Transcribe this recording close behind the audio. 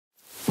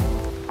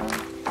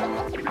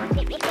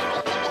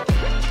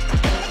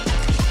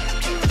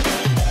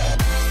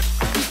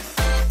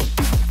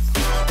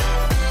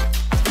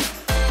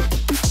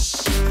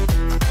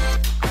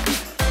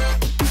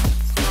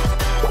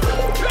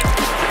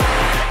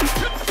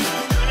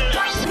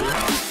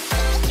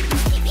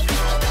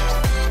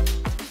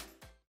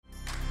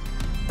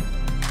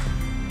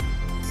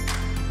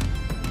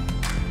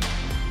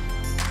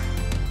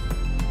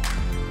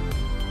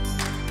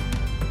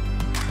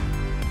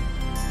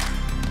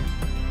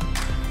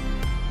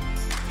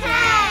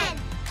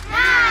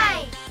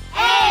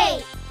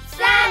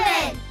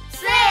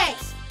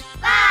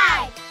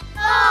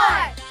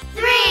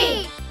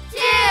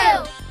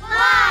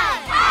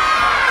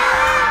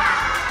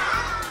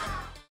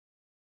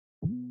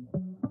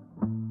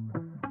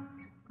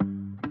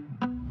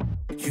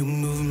You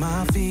move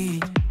my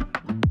feet.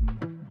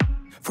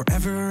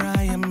 Forever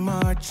I am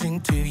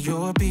marching to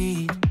your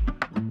beat.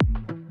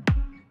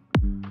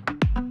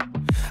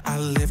 I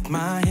lift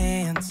my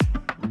hands.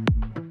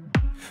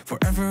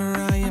 Forever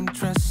I am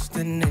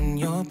trusting in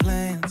your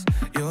plans,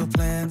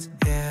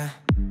 yeah.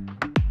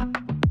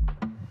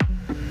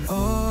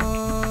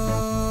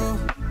 Oh,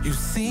 you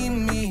see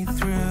me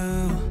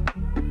through.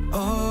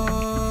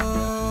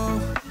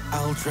 Oh,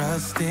 I'll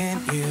trust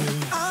in you.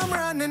 I'm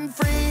running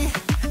free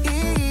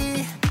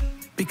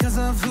because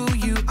of who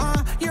you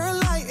are. You're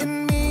light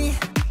in me.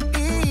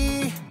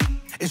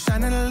 It's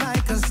shining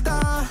like a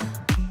star.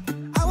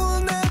 I will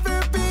never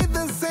be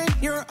the same.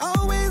 You're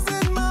always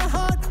in my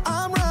heart.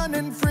 I'm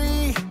running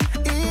free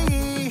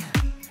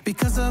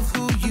because of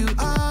who you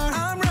are.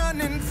 I'm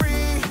running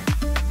free.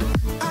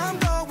 I'm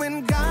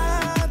going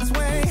God's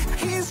way.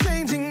 He's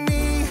changing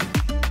me.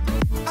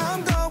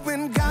 I'm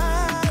going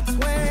God's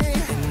way.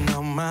 And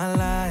all my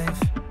life,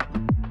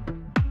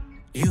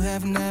 you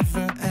have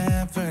never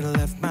ever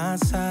left my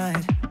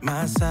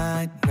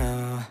side,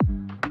 no.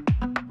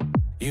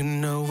 You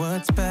know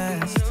what's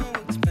best.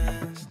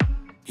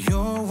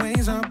 Your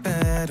ways are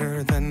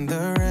better than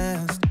the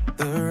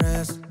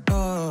rest,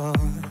 oh.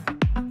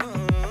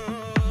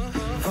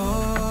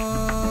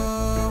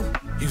 Oh,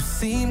 you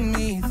see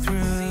me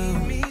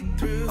through.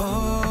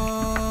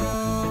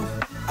 Oh,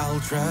 I'll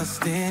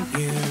trust in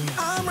you.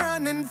 I'm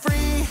running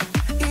free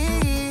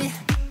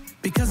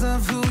because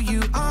of who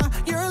you are.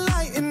 You're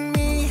light in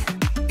me.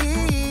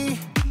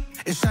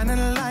 It's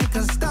shining like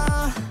a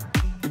star.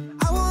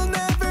 I will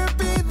never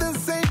be the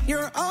same.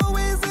 You're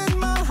always in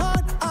my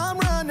heart. I'm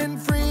running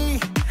free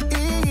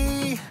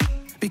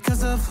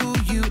because of who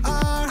you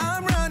are.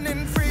 I'm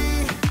running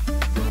free.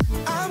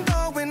 I'm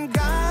going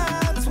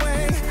God's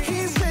way.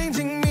 He's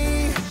changing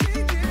me.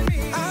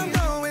 I'm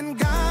going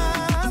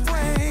God's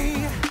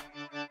way.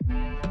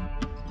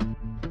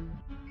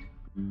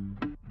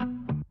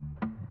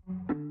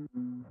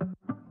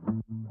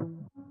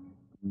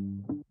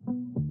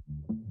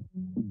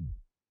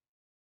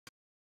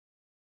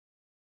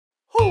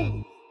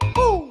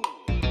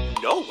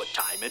 You know what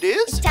time it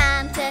is? It's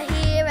time to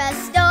hear a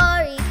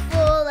story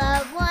full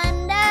of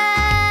wonder.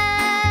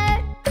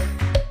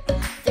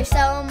 There's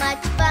so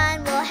much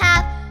fun we'll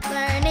have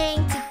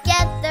learning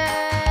together.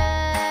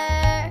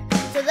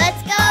 So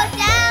let's go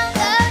down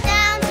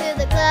to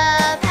the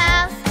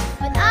clubhouse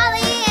with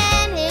Ollie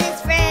and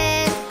his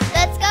friends.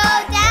 Let's go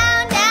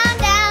down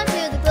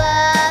to the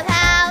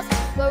clubhouse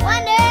where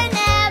wonder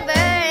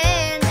never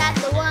ends at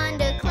the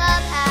Wonder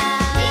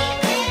Clubhouse. Be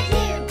with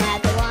you at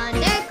the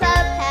Wonder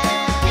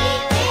Clubhouse. Be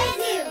with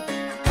you.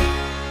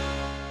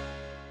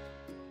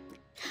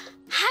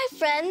 Hi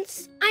friends,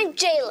 I'm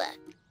Jayla.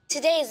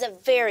 Today is a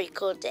very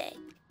cool day.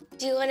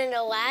 Do you want to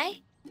know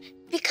why?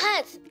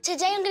 Because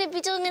today I'm going to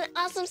be doing an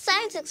awesome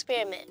science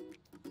experiment.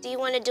 Do you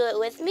want to do it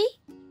with me?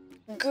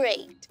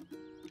 Great.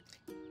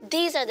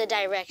 These are the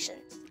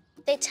directions.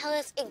 They tell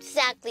us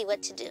exactly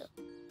what to do.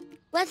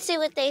 Let's see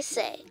what they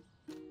say.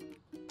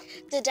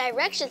 The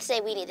directions say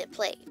we need a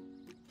plate.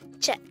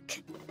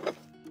 Check.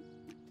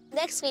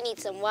 Next, we need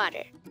some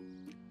water.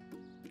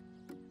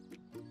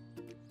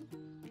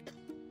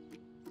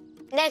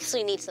 Next,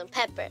 we need some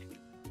pepper.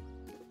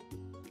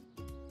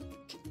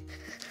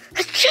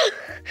 Achoo!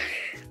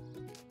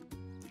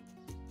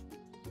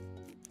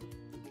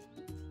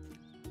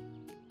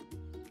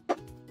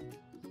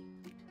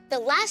 The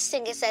last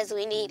thing it says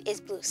we need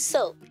is blue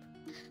soap,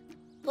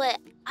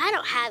 but I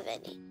don't have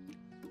any.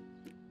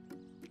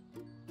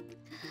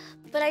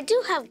 But I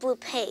do have blue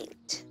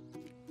paint.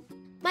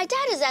 My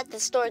dad is at the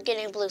store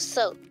getting blue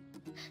soap.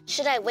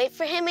 Should I wait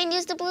for him and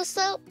use the blue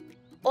soap,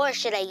 or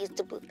should I use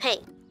the blue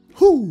paint?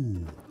 Who?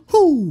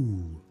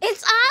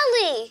 It's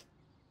Ollie!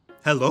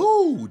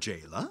 Hello,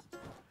 Jayla.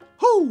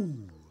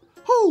 Who?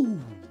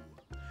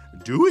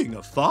 Doing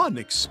a fun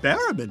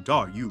experiment,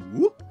 are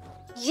you?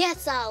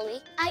 Yes,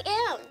 Ollie, I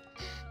am.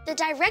 The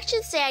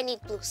directions say I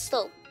need blue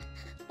soap,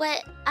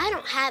 but I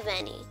don't have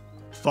any.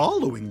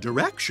 Following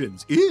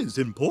directions is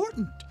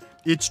important.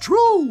 It's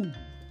true.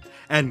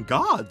 And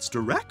God's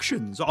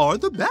directions are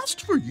the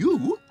best for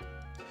you.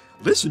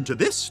 Listen to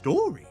this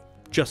story.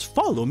 Just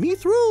follow me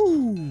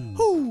through.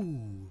 Who?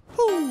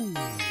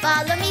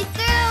 Follow me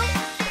through,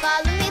 who?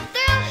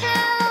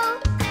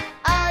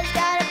 Ollie's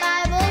got a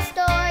Bible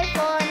story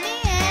for me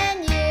and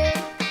you.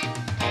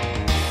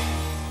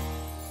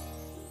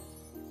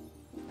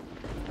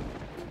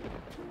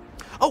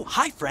 Oh,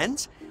 hi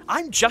friends.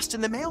 I'm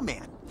Justin the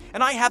Mailman,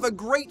 and I have a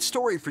great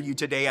story for you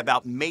today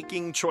about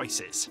making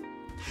choices.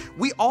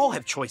 We all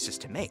have choices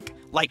to make,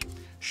 like,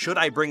 should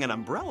I bring an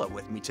umbrella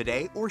with me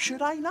today or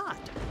should I not?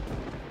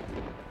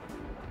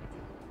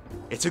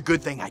 It's a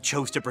good thing I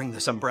chose to bring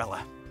this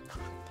umbrella.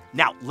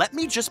 Now, let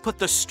me just put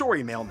the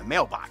story mail in the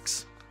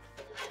mailbox.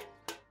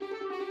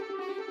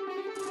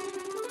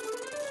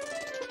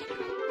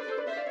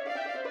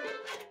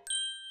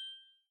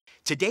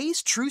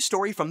 Today's true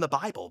story from the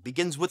Bible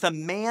begins with a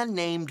man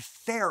named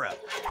Pharaoh.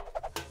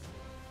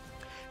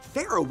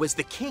 Pharaoh was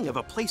the king of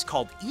a place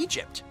called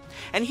Egypt,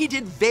 and he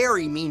did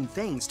very mean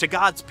things to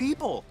God's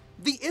people,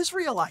 the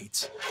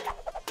Israelites.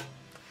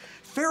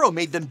 Pharaoh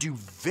made them do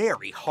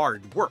very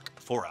hard work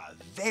for a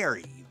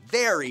very,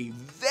 very,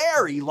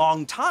 very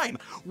long time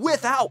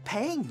without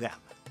paying them.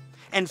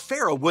 And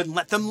Pharaoh wouldn't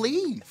let them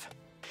leave.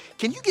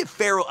 Can you give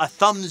Pharaoh a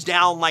thumbs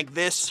down like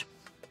this?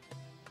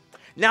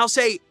 Now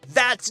say,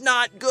 "That's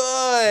not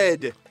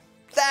good!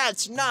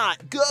 That's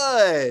not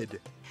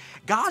good!"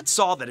 God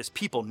saw that his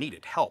people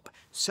needed help,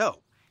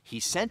 so he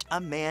sent a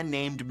man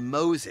named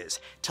Moses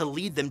to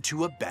lead them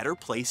to a better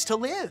place to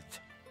live.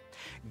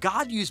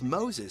 God used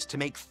Moses to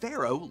make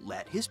Pharaoh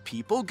let his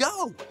people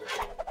go.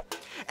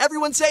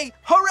 Everyone say,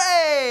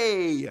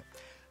 "Hooray!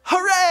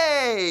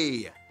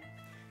 Hooray!"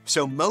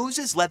 So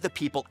Moses led the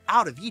people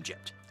out of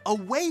Egypt,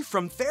 away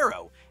from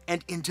Pharaoh,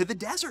 and into the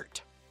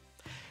desert.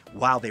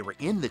 While they were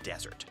in the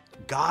desert,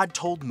 God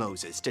told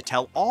Moses to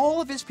tell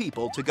all of his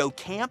people to go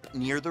camp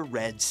near the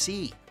Red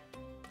Sea.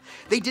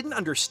 They didn't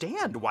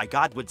understand why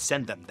God would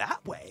send them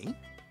that way.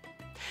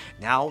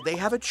 Now they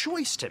have a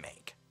choice to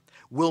make.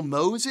 Will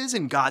Moses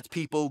and God's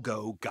people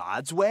go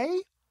God's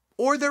way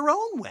or their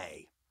own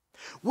way?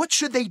 What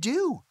should they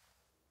do?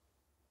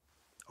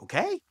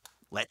 Okay,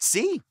 let's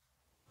see.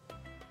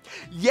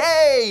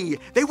 Yay!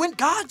 They went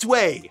God's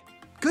way.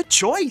 Good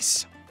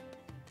choice.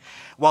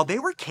 While they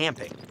were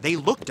camping, they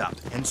looked up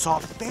and saw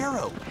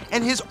Pharaoh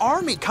and his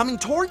army coming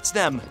towards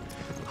them.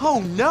 Oh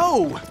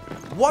no!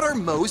 What are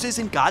Moses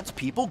and God's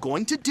people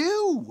going to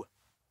do?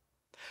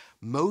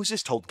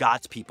 Moses told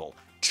God's people,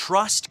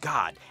 "Trust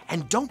God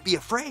and don't be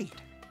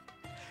afraid.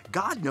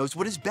 God knows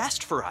what is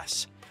best for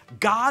us.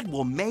 God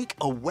will make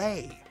a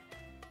way."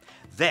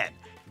 Then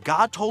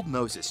God told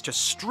Moses to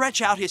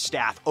stretch out his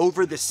staff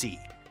over the sea.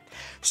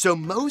 So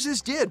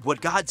Moses did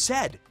what God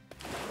said.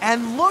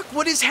 And look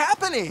what is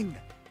happening!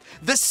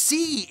 The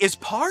sea is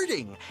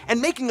parting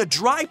and making a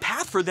dry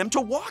path for them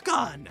to walk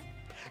on.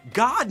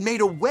 God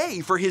made a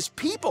way for his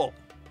people.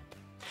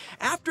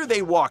 After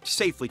they walked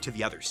safely to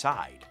the other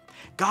side,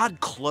 God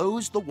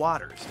closed the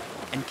waters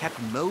and kept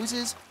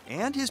Moses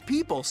and his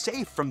people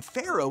safe from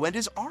Pharaoh and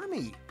his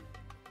army.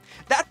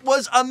 That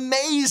was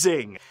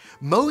amazing!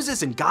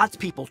 Moses and God's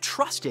people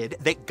trusted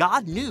that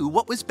God knew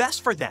what was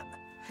best for them.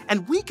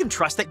 And we can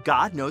trust that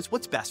God knows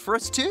what's best for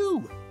us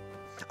too.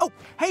 Oh,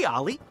 hey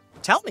Ollie,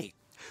 tell me,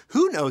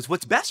 who knows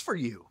what's best for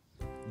you?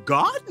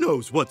 God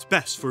knows what's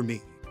best for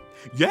me.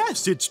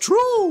 Yes, it's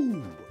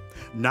true.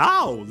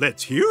 Now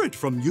let's hear it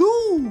from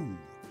you.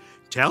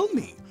 Tell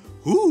me,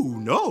 who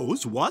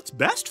knows what's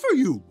best for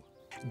you?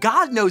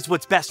 God knows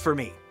what's best for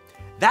me.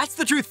 That's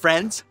the truth,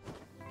 friends.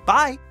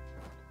 Bye.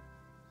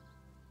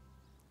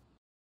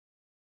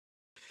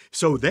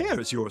 So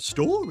there's your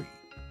story,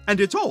 and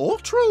it's all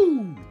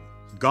true.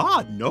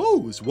 God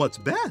knows what's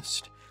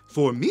best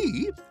for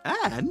me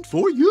and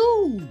for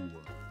you.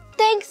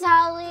 Thanks,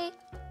 Holly.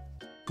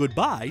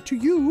 Goodbye to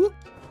you.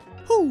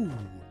 Hoo,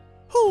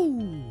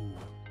 hoo.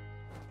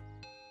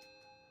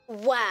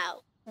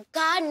 Wow,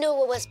 God knew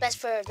what was best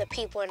for the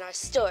people in our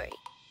story.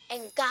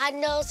 And God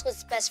knows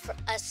what's best for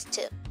us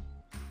too.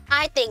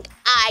 I think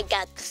I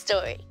got the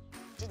story.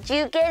 Did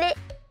you get it?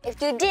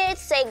 If you did,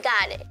 say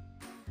got it.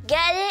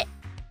 Get it?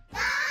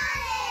 Got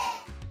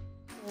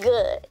it!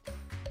 Good.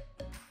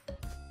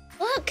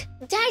 Look,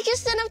 Dad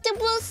just sent up the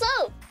blue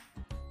soap.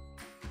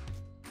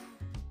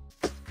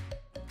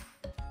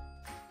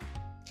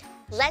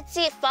 Let's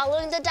see if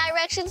following the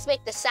directions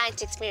make the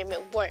science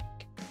experiment work.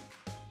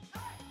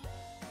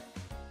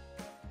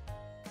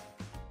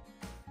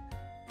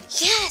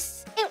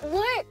 Yes, it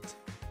worked.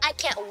 I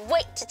can't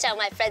wait to tell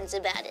my friends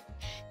about it.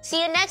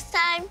 See you next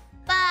time.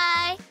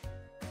 Bye.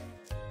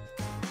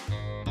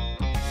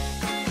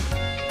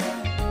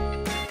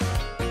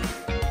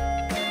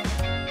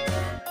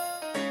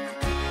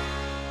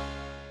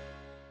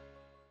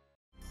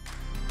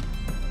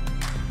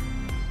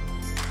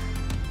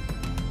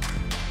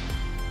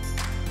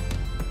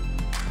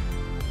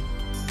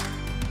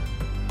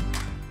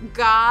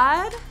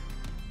 God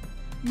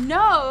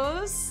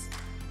knows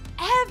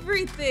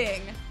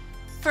everything.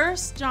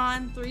 1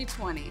 John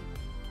 3:20.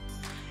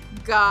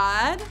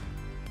 God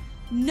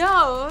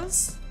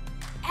knows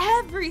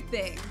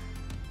everything.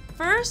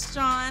 1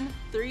 John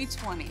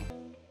 3:20.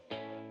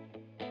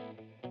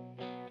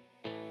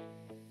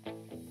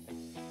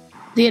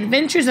 The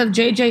Adventures of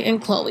JJ and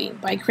Chloe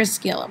by Chris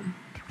Gillum.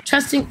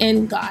 Trusting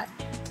in God.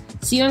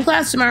 See you in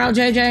class tomorrow,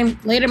 JJ.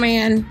 Later,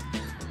 man.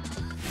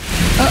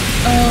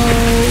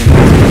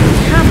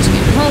 Have to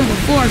get home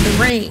before the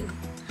rain.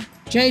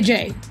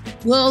 JJ,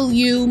 will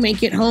you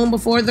make it home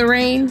before the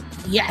rain?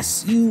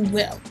 Yes, you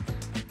will.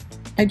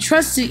 I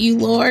trusted you,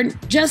 Lord,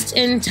 just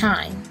in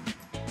time.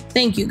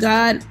 Thank you,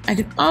 God. I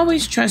can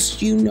always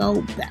trust you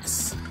know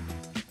best.